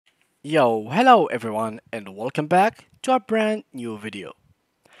Yo, hello everyone, and welcome back to a brand new video.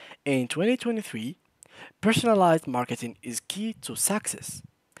 In 2023, personalized marketing is key to success.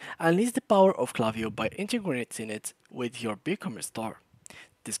 Unleash the power of Klaviyo by integrating it with your BigCommerce store.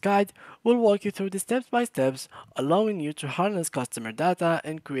 This guide will walk you through the steps by steps, allowing you to harness customer data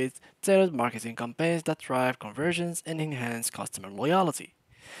and create tailored marketing campaigns that drive conversions and enhance customer loyalty.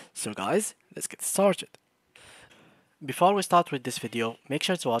 So guys, let's get started. Before we start with this video, make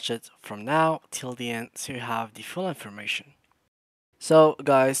sure to watch it from now till the end so you have the full information. So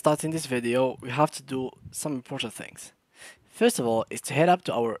guys, starting this video, we have to do some important things. First of all is to head up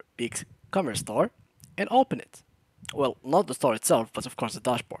to our BigCommerce store and open it. Well, not the store itself, but of course the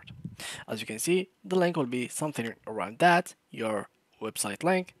dashboard. As you can see, the link will be something around that, your website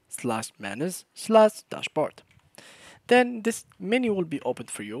link /manage/dashboard. Then this menu will be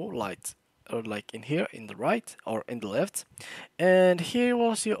opened for you, like in here in the right or in the left, and here you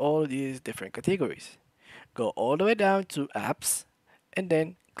will see all these different categories. Go all the way down to apps and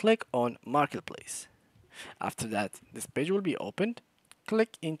then click on marketplace. After that, this page will be opened.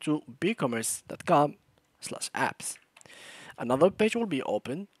 Click into bigcommerce.com/apps. Another page will be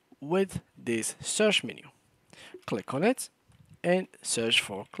opened with this search menu. Click on it and search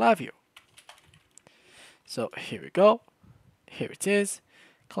for Klaviyo. So here we go. Here it is.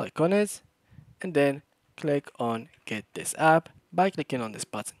 Click on it and then click on get this app by clicking on this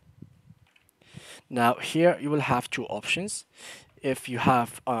button. Now here you will have two options. If you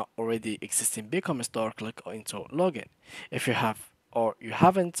have already existing BigCommerce store, click into login. If you have or you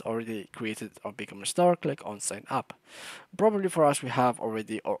haven't already created a BigCommerce store, click on sign up. Probably for us we have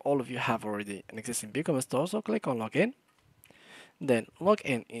already, or all of you have already an existing BigCommerce store, so click on login. Then log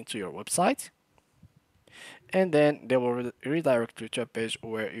in into your website, and then they will redirect you to a page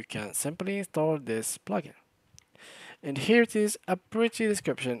where you can simply install this plugin. And here it is, a pretty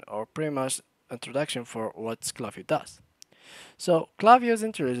description or pretty much introduction for what Klaviyo does. So Klaviyo's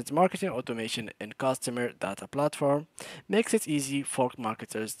intelligent marketing automation and customer data platform makes it easy for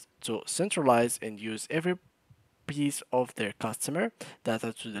marketers to centralize and use every piece of their customer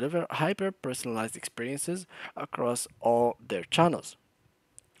data to deliver hyper-personalized experiences across all their channels,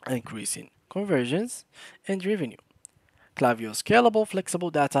 increasing conversions and revenue. Klaviyo's scalable, flexible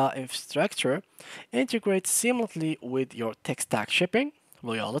data infrastructure integrates seamlessly with your tech stack shipping,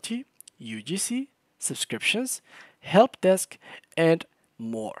 loyalty, UGC, subscriptions, help desk, and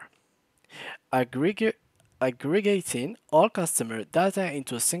more. Aggregating all customer data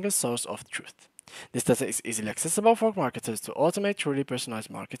into a single source of truth. This data is easily accessible for marketers to automate truly personalized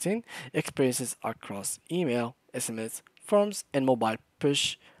marketing experiences across email, SMS, forms, and mobile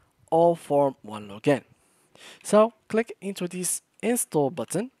push, all from one login. So click into this install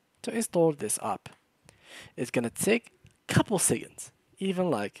button to install this app. It's gonna take a couple seconds, even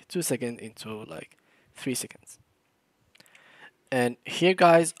like 2 seconds into like 3 seconds. And here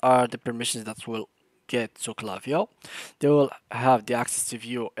guys are the permissions that will get to Klaviyo. They will have the access to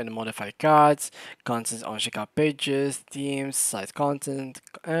view and modify cards, content on checkout pages, themes, site content,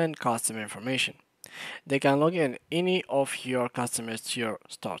 and customer information. They can log in any of your customers to your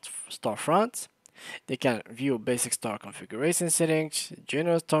storefront. They can view basic store configuration settings,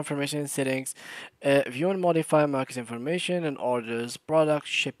 general store information settings, view and modify market information and orders, product,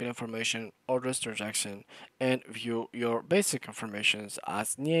 shipping information, orders, transaction, and view your basic informations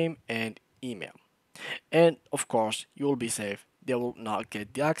as name and email. And of course, you will be safe. They will not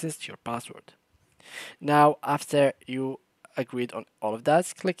get the access to your password. Now, after you agreed on all of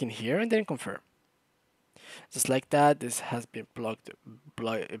that, click in here and then confirm. Just like that, this has been plugged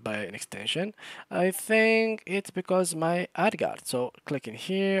by an extension. I think it's because my ad got. So click in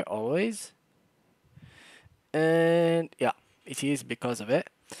here always. And yeah, it is because of it.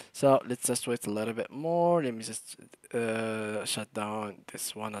 So let's just wait a little bit more. Let me just shut down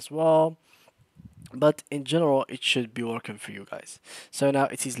this one as well. But in general, it should be working for you guys. So now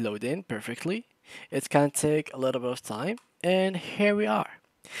it is loading perfectly. It can take a little bit of time. And here we are.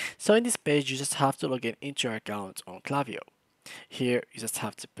 So in this page, you just have to log in into your account on Klaviyo. Here, you just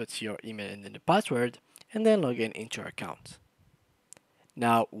have to put your email and then the password, and then log in into your account.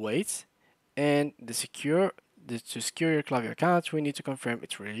 Now wait, and to secure your Klaviyo account, we need to confirm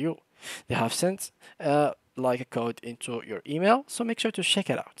it's really you. They have sent like a code into your email, so make sure to check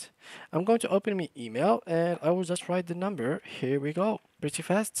it out. I'm going to open my email, and I will just write the number. Here we go, pretty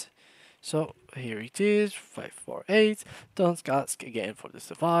fast. So here it is, 548, don't ask again for this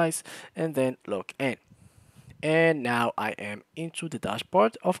device, and then log in. And now I am into the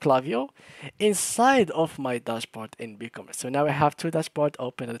dashboard of Klaviyo inside of my dashboard in BigCommerce. So now I have two dashboards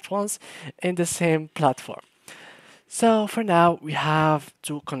open at once in the same platform. So for now, we have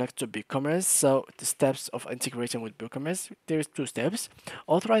to connect to BigCommerce. So the steps of integrating with BigCommerce, there's two steps: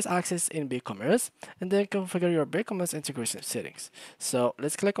 authorize access in BigCommerce, and then configure your BigCommerce integration settings. So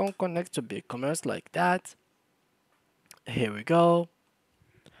let's click on connect to BigCommerce like that. Here we go.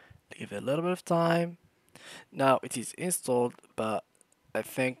 Give it a little bit of time. Now it is installed, but I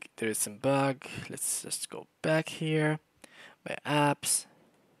think there is some bug. Let's just go back here, my apps.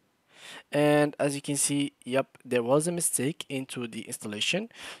 And as you can see, yep, there was a mistake into the installation,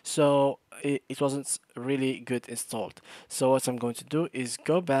 so it wasn't really good installed. So what I'm going to do is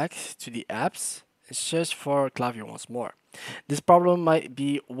go back to the apps and search for Klaviyo once more. This problem might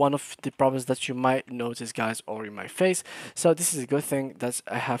be one of the problems that you might notice, guys, or you might face. So this is a good thing that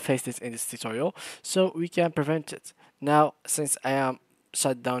I have faced it in this tutorial, so we can prevent it. Now, since I am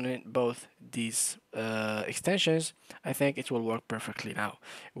shut down in both these extensions, I think it will work perfectly now.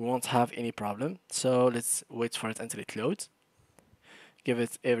 We won't have any problem. So let's wait for it until it loads. Give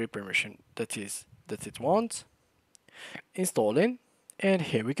it every permission that it wants. Installing, and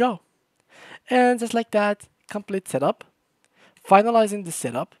here we go. And just like that, complete setup. Finalizing the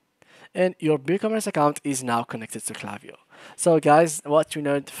setup, and your BigCommerce account is now connected to Klaviyo. So guys, what we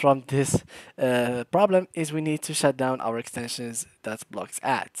learned from this problem is we need to shut down our extensions that blocks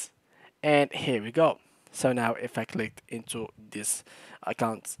ads. And here we go. So now if I click into this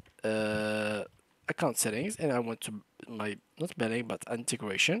account account settings and I went to my, not billing, but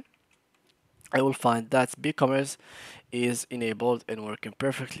integration, I will find that BigCommerce is enabled and working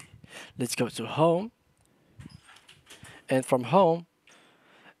perfectly. Let's go to home, and from home,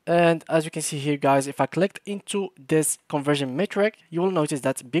 and as you can see here, guys, if I click into this conversion metric, you will notice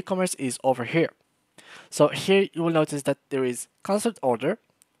that BigCommerce is over here. So here you will notice that there is canceled order,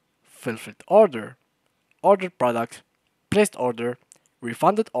 fulfilled order, ordered product, placed order,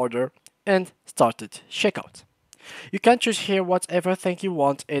 refunded order, and started checkout. You can choose here whatever thing you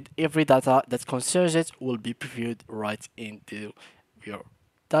want, and every data that concerns it will be previewed right into your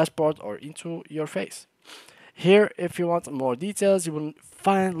dashboard or into your face. Here, if you want more details, you will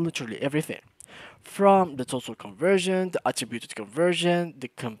find literally everything. From the total conversion, the attributed conversion, the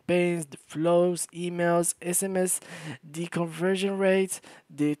campaigns, the flows, emails, SMS, the conversion rates,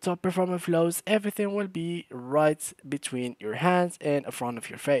 the top performing flows, everything will be right between your hands and in front of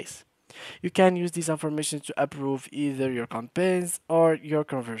your face. You can use this information to approve either your campaigns or your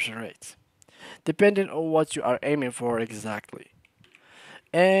conversion rates, depending on what you are aiming for exactly.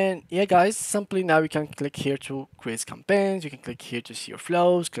 And yeah, guys, simply now you can click here to create campaigns. You can click here to see your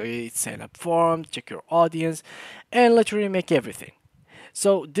flows, create sign up form, check your audience, and literally make everything.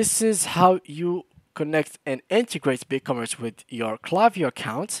 So this is how you connect and integrate BigCommerce with your Klaviyo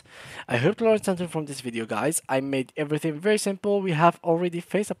account. I hope you learned something from this video, guys. I made everything very simple. We have already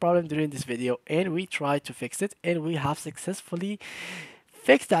faced a problem during this video and we tried to fix it, and we have successfully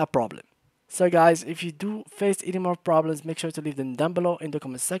fixed that problem. So guys, if you do face any more problems, make sure to leave them down below in the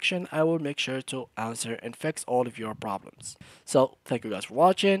comment section. I will make sure to answer and fix all of your problems. So thank you guys for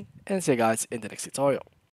watching, and see you guys in the next tutorial.